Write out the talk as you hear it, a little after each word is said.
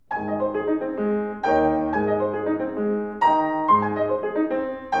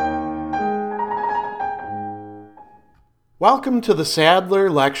Welcome to the Sadler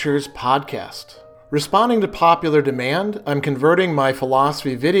Lectures podcast. Responding to popular demand, I'm converting my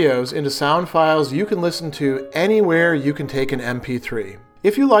philosophy videos into sound files you can listen to anywhere you can take an MP3.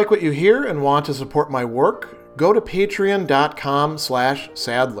 If you like what you hear and want to support my work, go to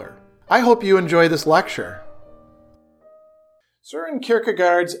patreon.com/Sadler. I hope you enjoy this lecture. Søren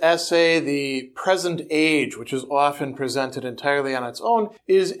Kierkegaard's essay, The Present Age, which is often presented entirely on its own,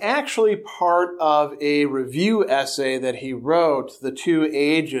 is actually part of a review essay that he wrote, The Two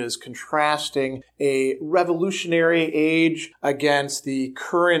Ages, contrasting a revolutionary age against the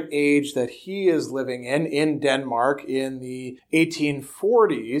current age that he is living in Denmark in the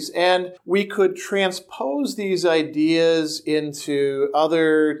 1840s. And we could transpose these ideas into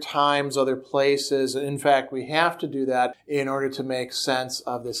other times, other places. In fact, we have to do that in order to make sense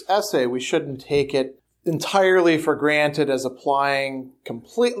of this essay. We shouldn't take it entirely for granted as applying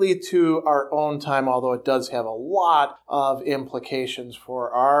completely to our own time, although it does have a lot of implications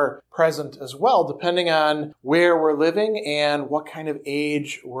for our present as well, depending on where we're living and what kind of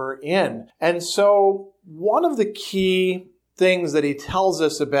age we're in. And so one of the key things that he tells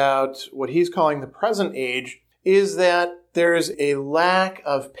us about what he's calling the present age is that there's a lack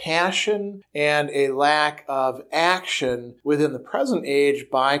of passion and a lack of action within the present age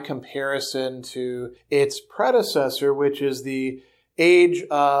by comparison to its predecessor, which is the age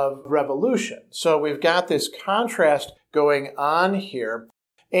of revolution. So we've got this contrast going on here.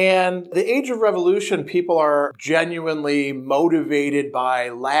 And the age of revolution, people are genuinely motivated by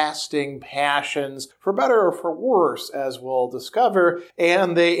lasting passions, for better or for worse, as we'll discover,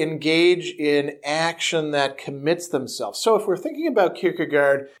 and they engage in action that commits themselves. So if we're thinking about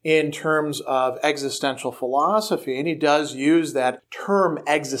Kierkegaard in terms of existential philosophy, and he does use that term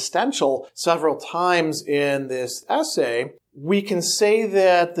existential several times in this essay, we can say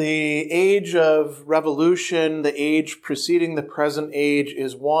that the age of revolution, the age preceding the present age,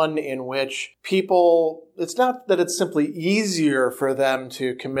 is one in which people, it's not that it's simply easier for them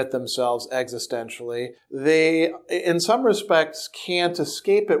to commit themselves existentially. They, in some respects, can't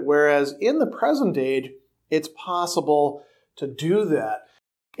escape it, whereas in the present age, it's possible to do that.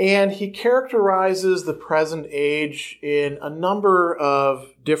 And he characterizes the present age in a number of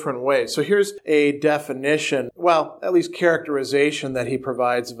different ways. So here's a definition, well, at least characterization that he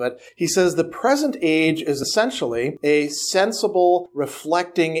provides of it. He says the present age is essentially a sensible,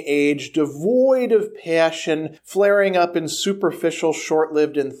 reflecting age devoid of passion, flaring up in superficial,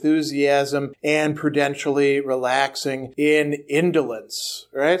 short-lived enthusiasm, and prudentially relaxing in indolence.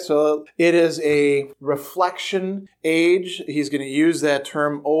 Right? So it is a reflection age. He's going to use that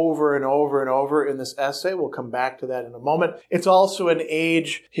term over and over and over in this essay. We'll come back to that in a moment. It's also an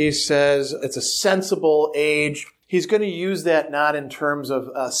age, he says, it's a sensible age. He's going to use that not in terms of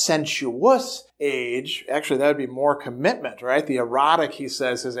a sensuous age. Actually, that would be more commitment, right? The erotic, he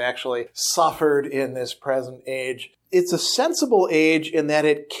says, has actually suffered in this present age. It's a sensible age in that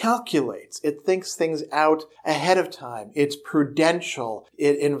it calculates. It thinks things out ahead of time. It's prudential.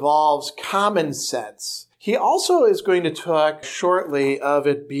 It involves common sense. He also is going to talk shortly of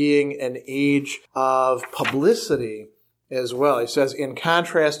it being an age of publicity as well. He says, in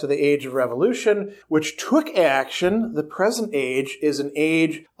contrast to the age of revolution, which took action, the present age is an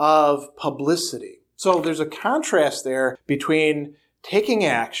age of publicity. So there's a contrast there between taking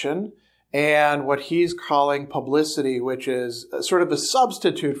action and what he's calling publicity, which is sort of a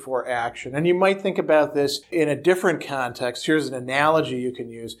substitute for action. And you might think about this in a different context. Here's an analogy you can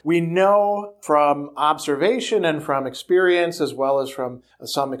use. We know from observation and from experience, as well as from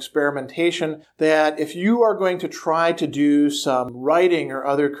some experimentation, that if you are going to try to do some writing or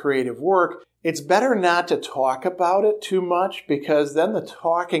other creative work, it's better not to talk about it too much, because then the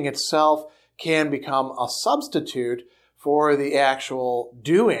talking itself can become a substitute for the actual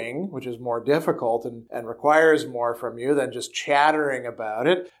doing, which is more difficult and requires more from you than just chattering about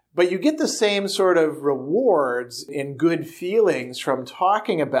it. But you get the same sort of rewards in good feelings from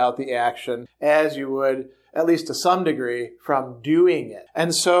talking about the action as you would, at least to some degree, from doing it.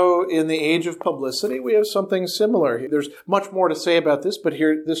 And so in the age of publicity, we have something similar. There's much more to say about this, but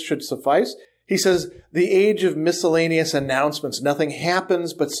here, this should suffice. He says, the age of miscellaneous announcements, nothing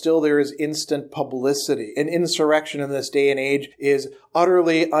happens, but still there is instant publicity. An insurrection in this day and age is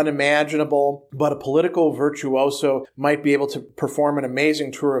utterly unimaginable, but a political virtuoso might be able to perform an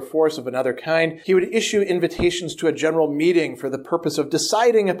amazing tour of force of another kind. He would issue invitations to a general meeting for the purpose of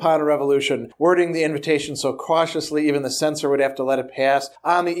deciding upon a revolution, wording the invitation so cautiously even the censor would have to let it pass.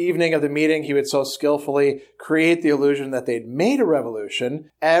 On the evening of the meeting, he would so skillfully create the illusion that they'd made a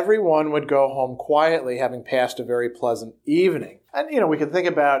revolution, everyone would go home home quietly, having passed a very pleasant evening. And, we can think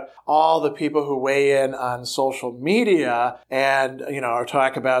about all the people who weigh in on social media and, or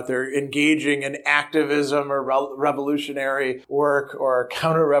talk about their engaging in activism or revolutionary work or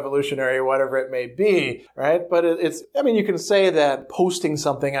counter-revolutionary, whatever it may be, right? But you can say that posting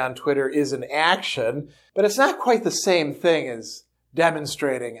something on Twitter is an action, but it's not quite the same thing as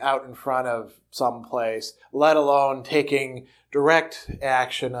demonstrating out in front of some place, let alone taking direct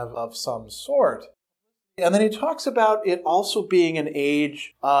action of some sort. And then he talks about it also being an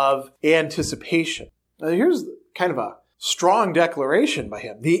age of anticipation. Now, here's kind of a strong declaration by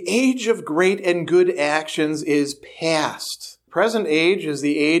him. The age of great and good actions is past. Present age is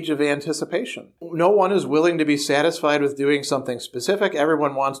the age of anticipation. No one is willing to be satisfied with doing something specific.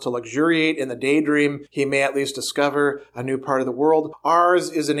 Everyone wants to luxuriate in the daydream. He may at least discover a new part of the world.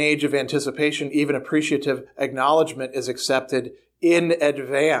 Ours is an age of anticipation. Even appreciative acknowledgement is accepted in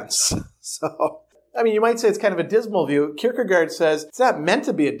advance. You might say it's kind of a dismal view. Kierkegaard says it's not meant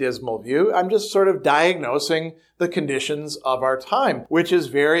to be a dismal view. I'm just sort of diagnosing the conditions of our time, which is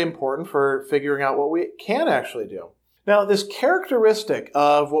very important for figuring out what we can actually do. Now, this characteristic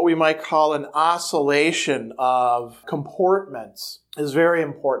of what we might call an oscillation of comportments is very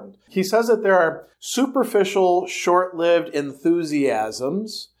important. He says that there are superficial, short-lived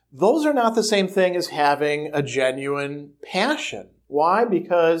enthusiasms. Those are not the same thing as having a genuine passion. Why?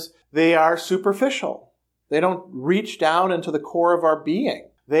 Because they are superficial. They don't reach down into the core of our being.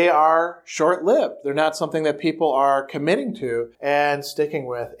 They are short-lived. They're not something that people are committing to and sticking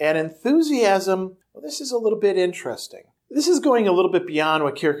with. And enthusiasm, well, this is a little bit interesting. This is going a little bit beyond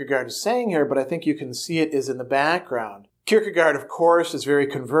what Kierkegaard is saying here, but I think you can see it is in the background. Kierkegaard, of course, is very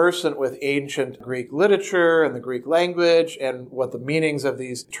conversant with ancient Greek literature and the Greek language and what the meanings of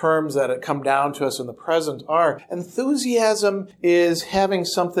these terms that come down to us in the present are. Enthusiasm is having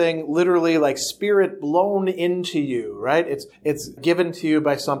something literally like spirit blown into you, right? It's given to you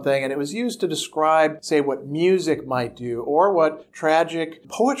by something, and it was used to describe, say, what music might do or what tragic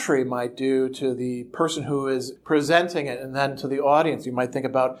poetry might do to the person who is presenting it and then to the audience. You might think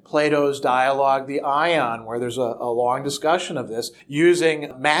about Plato's dialogue, The Ion, where there's a long discussion of this,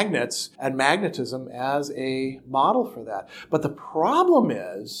 using magnets and magnetism as a model for that. But the problem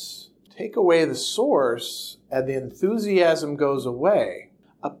is, take away the source and the enthusiasm goes away.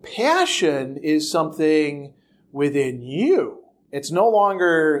 A passion is something within you. It's no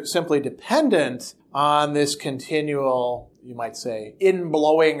longer simply dependent on this continual, you might say,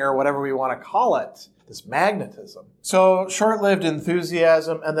 in-blowing or whatever we want to call it, this magnetism. So short-lived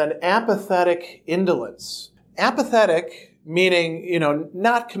enthusiasm and then apathetic indolence. Apathetic, meaning,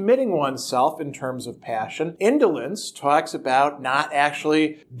 not committing oneself in terms of passion. Indolence talks about not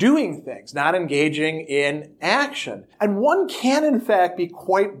actually doing things, not engaging in action. And one can, in fact, be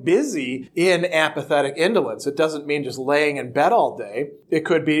quite busy in apathetic indolence. It doesn't mean just laying in bed all day. It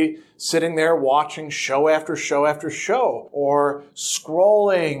could be sitting there watching show after show after show, or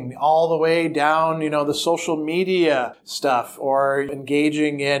scrolling all the way down, the social media stuff, or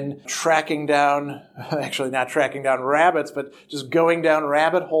engaging in tracking down, actually not tracking down rabbits, but just going down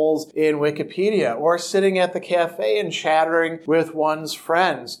rabbit holes in Wikipedia, or sitting at the cafe and chattering with one's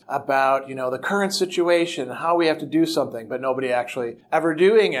friends about, the current situation, how we have to do something, but nobody actually ever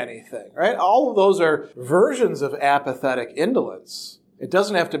doing anything, right? All of those are versions of apathetic indolence. It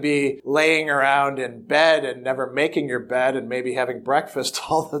doesn't have to be laying around in bed and never making your bed and maybe having breakfast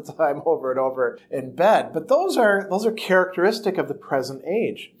all the time over and over in bed. But those are characteristic of the present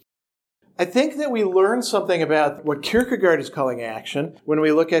age. I think that we learn something about what Kierkegaard is calling action when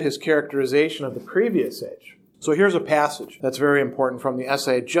we look at his characterization of the previous age. So here's a passage that's very important from the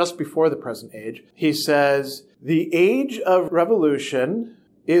essay just before the present age. He says, "The age of revolution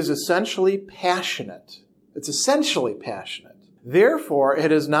is essentially passionate." It's essentially passionate. Therefore, it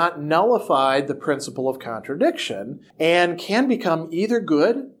has not nullified the principle of contradiction and can become either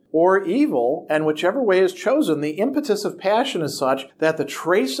good or evil, and whichever way is chosen, the impetus of passion is such that the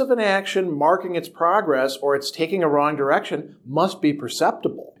trace of an action marking its progress or its taking a wrong direction must be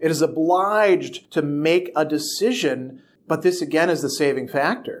perceptible. It is obliged to make a decision, but this again is the saving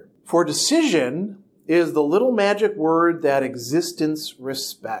factor. For decision is the little magic word that existence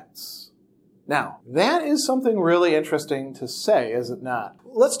respects. Now, that is something really interesting to say, is it not?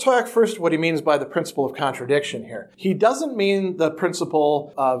 Let's talk first what he means by the principle of contradiction here. He doesn't mean the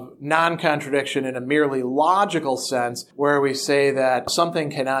principle of non-contradiction in a merely logical sense, where we say that something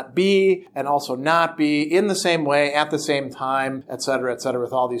cannot be and also not be in the same way, at the same time, et cetera,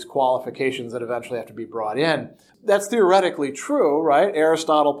 with all these qualifications that eventually have to be brought in. that's theoretically true, right?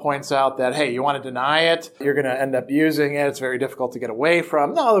 Aristotle points out that, hey, you want to deny it, you're going to end up using it, it's very difficult to get away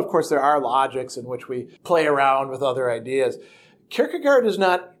from. No, of course, there are logics in which we play around with other ideas. Kierkegaard is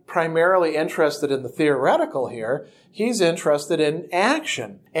not primarily interested in the theoretical here. He's interested in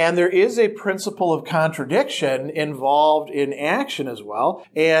action. And there is a principle of contradiction involved in action as well.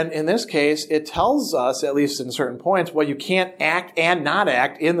 And in this case, it tells us, at least in certain points, well, you can't act and not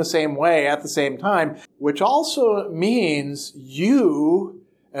act in the same way at the same time, which also means you,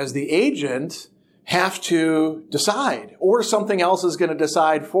 as the agent, have to decide, or something else is going to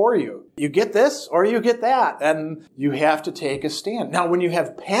decide for you. You get this or you get that, and you have to take a stand. Now, when you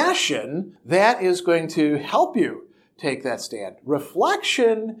have passion, that is going to help you take that stand.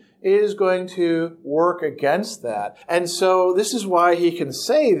 Reflection is going to work against that. And so this is why he can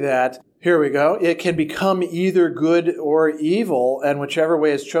say that, here we go, it can become either good or evil, and whichever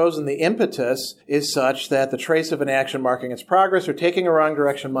way is chosen, the impetus is such that the trace of an action marking its progress or taking a wrong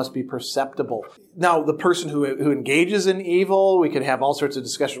direction must be perceptible. Now, the person who engages in evil, we can have all sorts of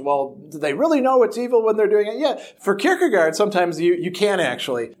discussion. Well, do they really know it's evil when they're doing it? Yeah. For Kierkegaard, sometimes you can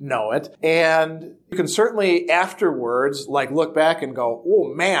actually know it. And you can certainly afterwards, look back and go,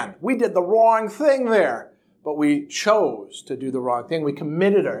 oh man, we did the wrong thing there. But we chose to do the wrong thing. We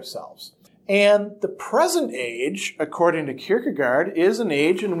committed ourselves. And the present age, according to Kierkegaard, is an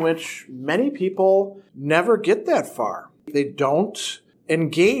age in which many people never get that far. They don't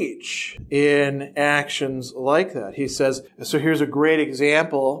engage in actions like that. He says, so here's a great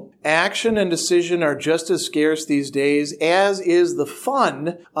example. Action and decision are just as scarce these days as is the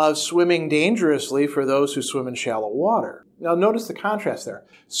fun of swimming dangerously for those who swim in shallow water. Now, notice the contrast there.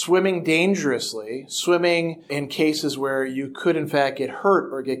 Swimming dangerously, swimming in cases where you could, in fact, get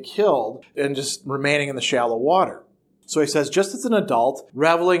hurt or get killed, and just remaining in the shallow water. So he says, just as an adult,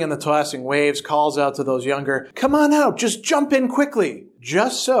 reveling in the tossing waves, calls out to those younger, come on out, just jump in quickly.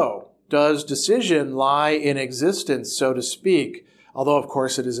 Just so does decision lie in existence, so to speak, although, of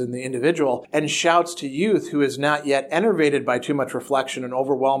course, it is in the individual, and shouts to youth who is not yet enervated by too much reflection and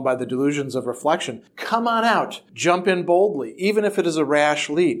overwhelmed by the delusions of reflection, come on out, jump in boldly, even if it is a rash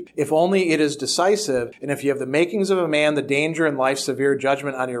leap, if only it is decisive, and if you have the makings of a man, the danger and life's severe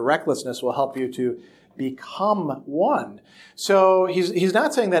judgment on your recklessness will help you to become one. So he's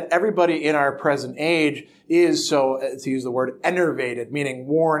not saying that everybody in our present age is, so to use the word, enervated, meaning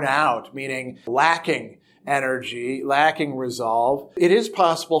worn out, meaning lacking energy, lacking resolve. It is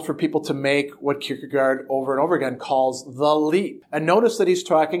possible for people to make what Kierkegaard over and over again calls the leap. And notice that he's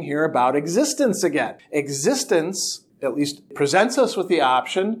talking here about existence again. Existence, at least, presents us with the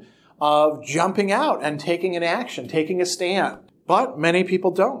option of jumping out and taking an action, taking a stand. But many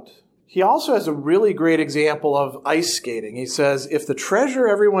people don't. He also has a really great example of ice skating. He says, if the treasure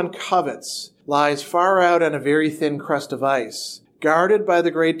everyone covets lies far out on a very thin crust of ice, guarded by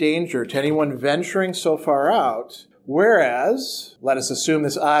the great danger to anyone venturing so far out, whereas, let us assume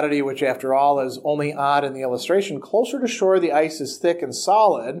this oddity, which after all is only odd in the illustration, closer to shore the ice is thick and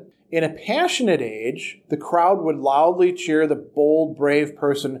solid, in a passionate age, the crowd would loudly cheer the bold, brave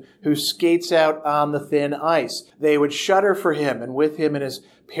person who skates out on the thin ice. They would shudder for him, and with him in his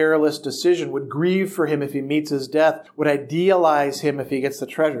perilous decision, would grieve for him if he meets his death, would idealize him if he gets the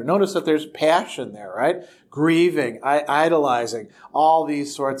treasure. Notice that there's passion there, right? Grieving, idolizing, all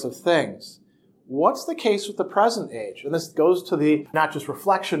these sorts of things. What's the case with the present age? And this goes to the, not just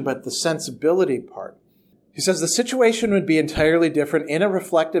reflection, but the sensibility part. He says the situation would be entirely different in a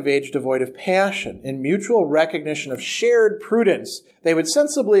reflective age devoid of passion. In mutual recognition of shared prudence, they would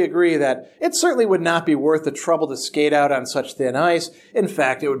sensibly agree that it certainly would not be worth the trouble to skate out on such thin ice. In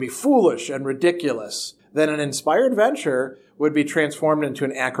fact, it would be foolish and ridiculous. Then an inspired venture would be transformed into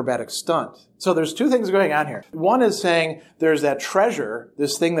an acrobatic stunt. So there's two things going on here. One is saying there's that treasure,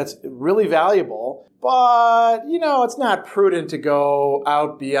 this thing that's really valuable, but, it's not prudent to go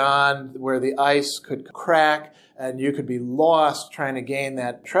out beyond where the ice could crack and you could be lost trying to gain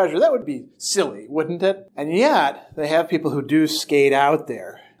that treasure. That would be silly, wouldn't it? And yet, they have people who do skate out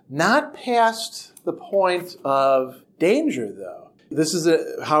there. Not past the point of danger, though. This is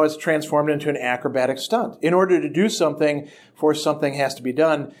how it's transformed into an acrobatic stunt. In order to do something, for something has to be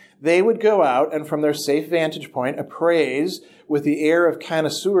done, they would go out and from their safe vantage point appraise with the air of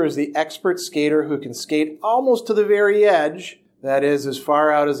connoisseurs the expert skater who can skate almost to the very edge, that is as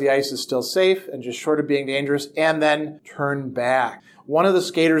far out as the ice is still safe and just short of being dangerous, and then turn back. One of the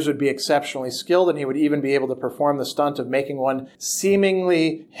skaters would be exceptionally skilled, and he would even be able to perform the stunt of making one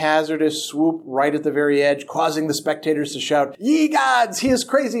seemingly hazardous swoop right at the very edge, causing the spectators to shout, "Ye gods, he is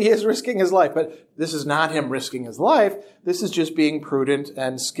crazy, he is risking his life." But this is not him risking his life. This is just being prudent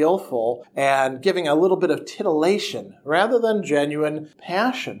and skillful and giving a little bit of titillation rather than genuine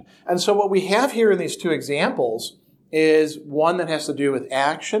passion. And so what we have here in these two examples is one that has to do with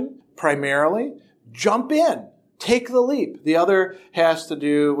action, primarily. Jump in. Take the leap. The other has to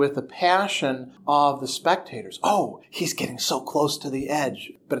do with the passion of the spectators. Oh, he's getting so close to the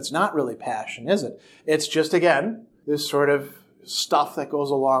edge. But it's not really passion, is it? It's just, again, this sort of stuff that goes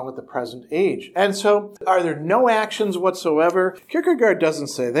along with the present age. And so, are there no actions whatsoever? Kierkegaard doesn't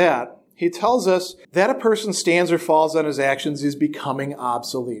say that. He tells us that a person stands or falls on his actions is becoming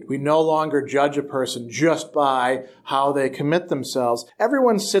obsolete. We no longer judge a person just by how they commit themselves.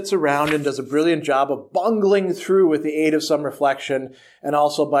 Everyone sits around and does a brilliant job of bungling through with the aid of some reflection, and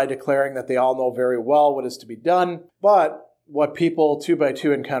also by declaring that they all know very well what is to be done. But what people, two by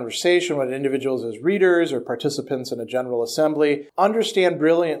two in conversation, what individuals as readers or participants in a general assembly understand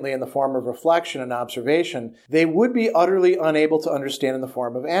brilliantly in the form of reflection and observation, they would be utterly unable to understand in the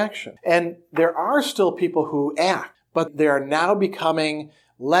form of action. And there are still people who act, but they are now becoming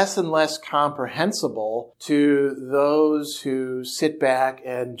less and less comprehensible to those who sit back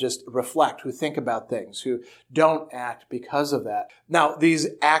and just reflect, who think about things, who don't act because of that. Now, these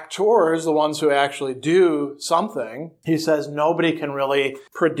actors, the ones who actually do something, he says nobody can really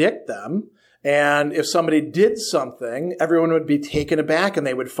predict them. And if somebody did something, everyone would be taken aback and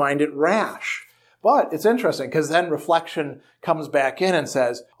they would find it rash. But it's interesting because then reflection comes back in and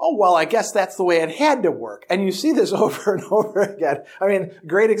says, oh, well, I guess that's the way it had to work. And you see this over and over again. I mean,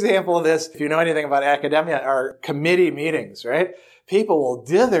 great example of this, if you know anything about academia, are committee meetings, right? People will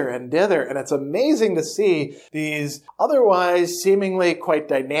dither, and it's amazing to see these otherwise seemingly quite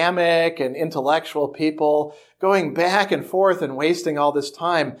dynamic and intellectual people going back and forth and wasting all this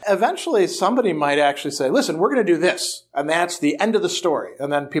time. Eventually, somebody might actually say, listen, we're going to do this, and that's the end of the story.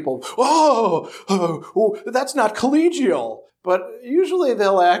 And then people, oh, that's not collegial. But usually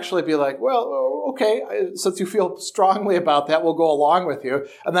they'll actually be like, well, okay, since you feel strongly about that, we'll go along with you.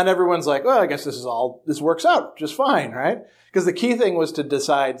 And then everyone's like, well, I guess this works out just fine, right? Because the key thing was to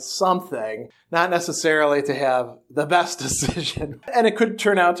decide something, not necessarily to have the best decision. And it could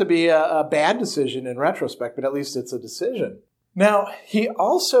turn out to be a bad decision in retrospect, but at least it's a decision. Now, he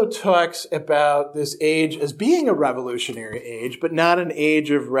also talks about this age as being a revolutionary age, but not an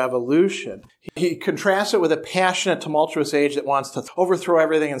age of revolution. He contrasts it with a passionate, tumultuous age that wants to overthrow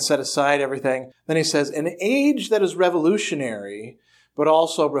everything and set aside everything. Then he says, an age that is revolutionary, but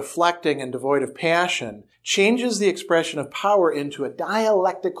also reflecting and devoid of passion, changes the expression of power into a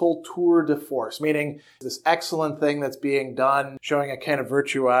dialectical tour de force, meaning this excellent thing that's being done, showing a kind of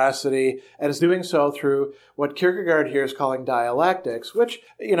virtuosity, and is doing so through what Kierkegaard here is calling dialectics, which,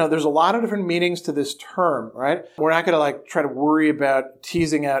 there's a lot of different meanings to this term, right? We're not going to try to worry about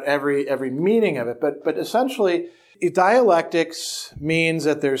teasing out every meaning of it, but essentially, dialectics means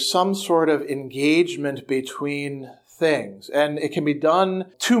that there's some sort of engagement between things. And it can be done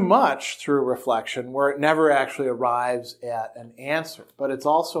too much through reflection where it never actually arrives at an answer. But it's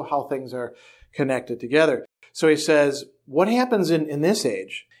also how things are connected together. So he says, what happens in this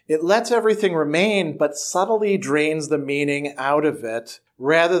age? It lets everything remain, but subtly drains the meaning out of it.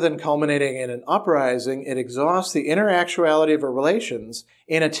 Rather than culminating in an uprising, it exhausts the inner actuality of our relations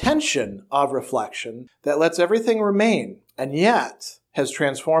in a tension of reflection that lets everything remain, and yet has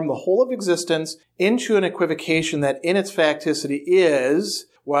transformed the whole of existence into an equivocation that in its facticity is,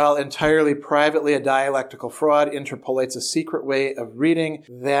 while entirely privately a dialectical fraud, interpolates a secret way of reading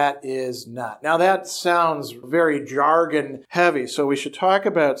that is not. Now that sounds very jargon heavy, so we should talk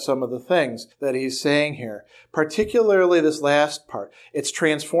about some of the things that he's saying here, particularly this last part. It's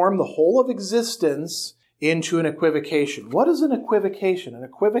transformed the whole of existence into an equivocation. What is an equivocation? An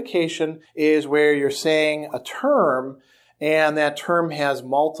equivocation is where you're saying a term and that term has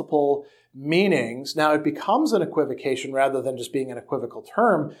multiple meanings. Now, it becomes an equivocation rather than just being an equivocal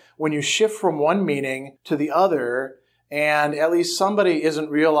term when you shift from one meaning to the other, and at least somebody isn't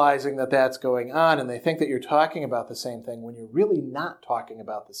realizing that that's going on, and they think that you're talking about the same thing when you're really not talking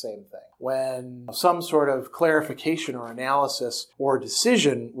about the same thing. When some sort of clarification or analysis or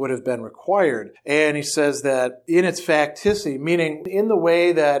decision would have been required. And he says that in its facticity, meaning in the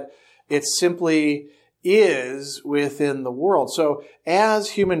way that it's simply is within the world. So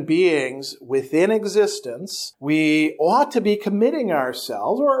as human beings within existence, we ought to be committing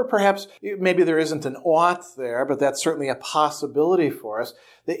ourselves, or perhaps maybe there isn't an ought there, but that's certainly a possibility for us.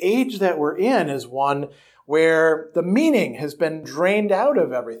 The age that we're in is one where the meaning has been drained out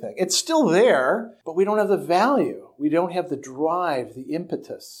of everything. It's still there, but we don't have the value. We don't have the drive, the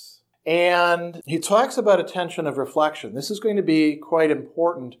impetus. And he talks about attention of reflection. This is going to be quite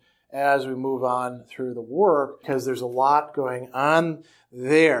important as we move on through the work, because there's a lot going on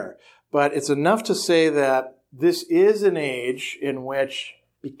there. But it's enough to say that this is an age in which,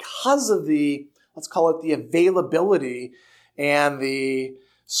 because of the, let's call it the availability and the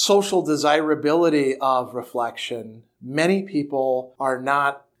social desirability of reflection, many people are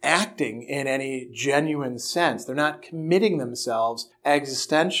not acting in any genuine sense. They're not committing themselves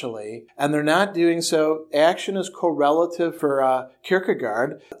existentially, and they're not doing so. Action is correlative for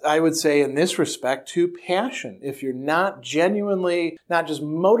Kierkegaard, I would say in this respect, to passion. If you're not genuinely, not just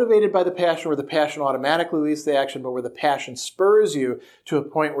motivated by the passion, where the passion automatically leads to the action, but where the passion spurs you to a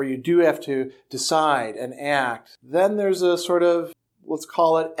point where you do have to decide and act, then there's a sort of, let's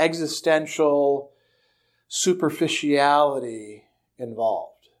call it, existential superficiality involved.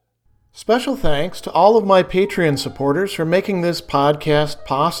 Special thanks to all of my Patreon supporters for making this podcast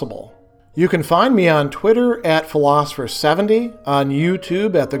possible. You can find me on Twitter at Philosopher70, on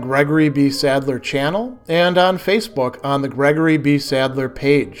YouTube at the Gregory B. Sadler channel, and on Facebook on the Gregory B. Sadler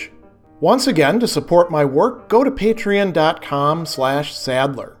page. Once again, to support my work, go to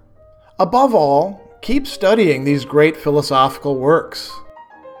patreon.com/Sadler. Above all, keep studying these great philosophical works.